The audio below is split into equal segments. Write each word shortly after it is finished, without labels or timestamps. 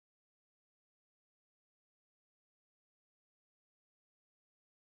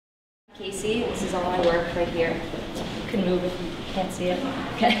Casey, this is all my work right here. You can move if you can't see it.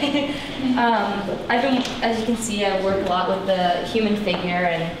 Okay. As you can see, I work a lot with the human figure,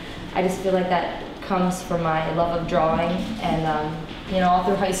 and I just feel like that comes from my love of drawing. And all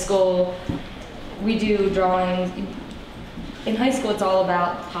through high school, we do drawings. In high school, it's all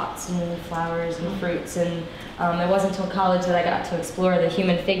about pots and flowers and fruits, and it wasn't until college that I got to explore the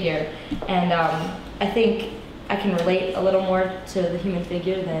human figure. And I think I can relate a little more to the human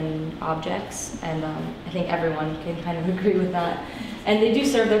figure than objects, and I think everyone can kind of agree with that. And they do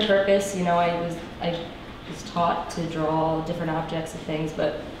serve their purpose. I was taught to draw different objects and things,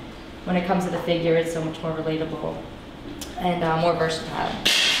 but when it comes to the figure, it's so much more relatable and more versatile.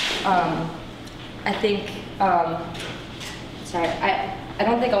 I think, I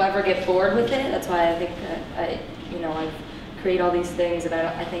don't think I'll ever get bored with it. That's why I think I create all these things, and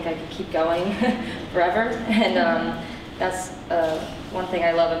I think I could keep going forever. And that's one thing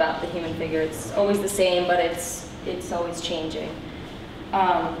I love about the human figure. It's always the same, but it's always changing.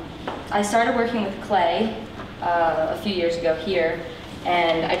 I started working with clay a few years ago here,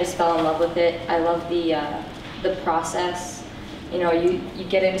 and I just fell in love with it. I love the process. You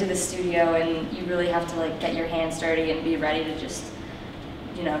get into the studio and you really have to get your hands dirty and be ready to just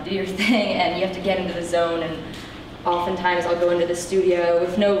do your thing, and you have to get into the zone. And oftentimes I'll go into the studio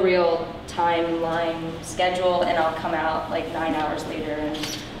with no real timeline schedule, and I'll come out 9 hours later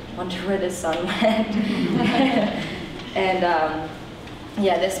and wonder where the sun went. And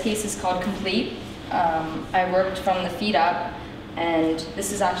yeah, this piece is called Complete. I worked from the feet up, and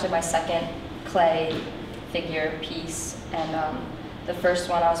this is actually my second clay figure piece. And the first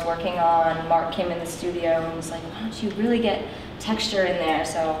one I was working on, Mark came in the studio and was like, "Why don't you really get texture in there?"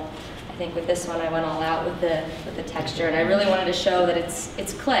 So I think with this one I went all out with the texture, and I really wanted to show that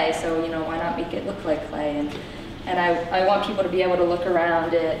it's clay, so why not make it look like clay? And I want people to be able to look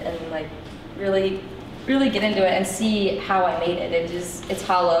around it and really get into it and see how I made it. It's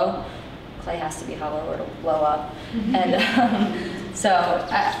hollow. Clay has to be hollow or it'll blow up. And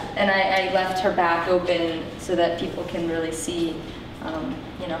I left her back open so that people can really see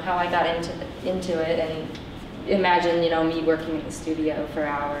how I got into it, and imagine me working in the studio for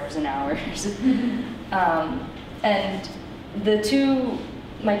hours and hours. And the two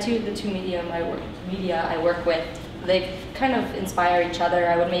media I work with, they kind of inspire each other.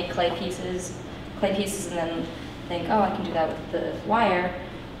 I would make clay pieces and then think, oh, I can do that with the wire,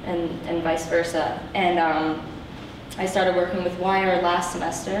 and vice versa. And I started working with wire last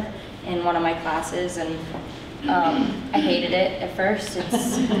semester in one of my classes, and I hated it at first.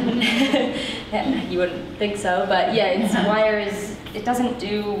 You wouldn't think so, but yeah, wire it doesn't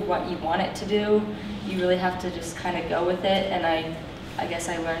do what you want it to do. You really have to just kind of go with it, and I guess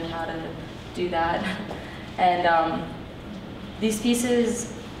I learned how to do that. And these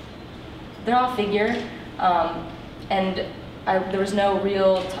pieces, they're all figure, and there was no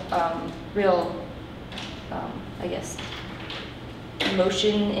real I guess,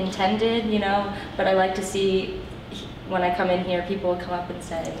 motion intended, but I like to see, when I come in here, people come up and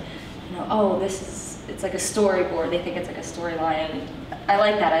say, oh, it's like a storyboard. They think it's like a storyline. I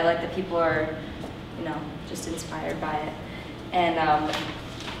like that. I like that people are, just inspired by it. And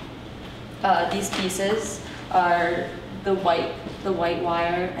these pieces are the white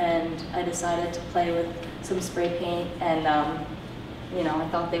wire, and I decided to play with some spray paint, and I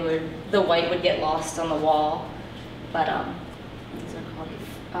thought the white would get lost on the wall, but these are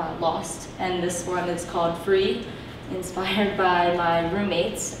called Lost, and this one is called Free, inspired by my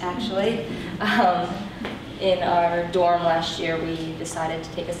roommates, actually. In our dorm last year, we decided to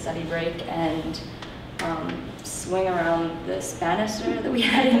take a study break and swing around this banister that we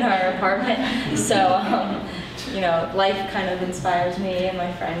had in our apartment. So, life kind of inspires me, and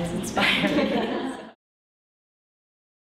my friends inspire me.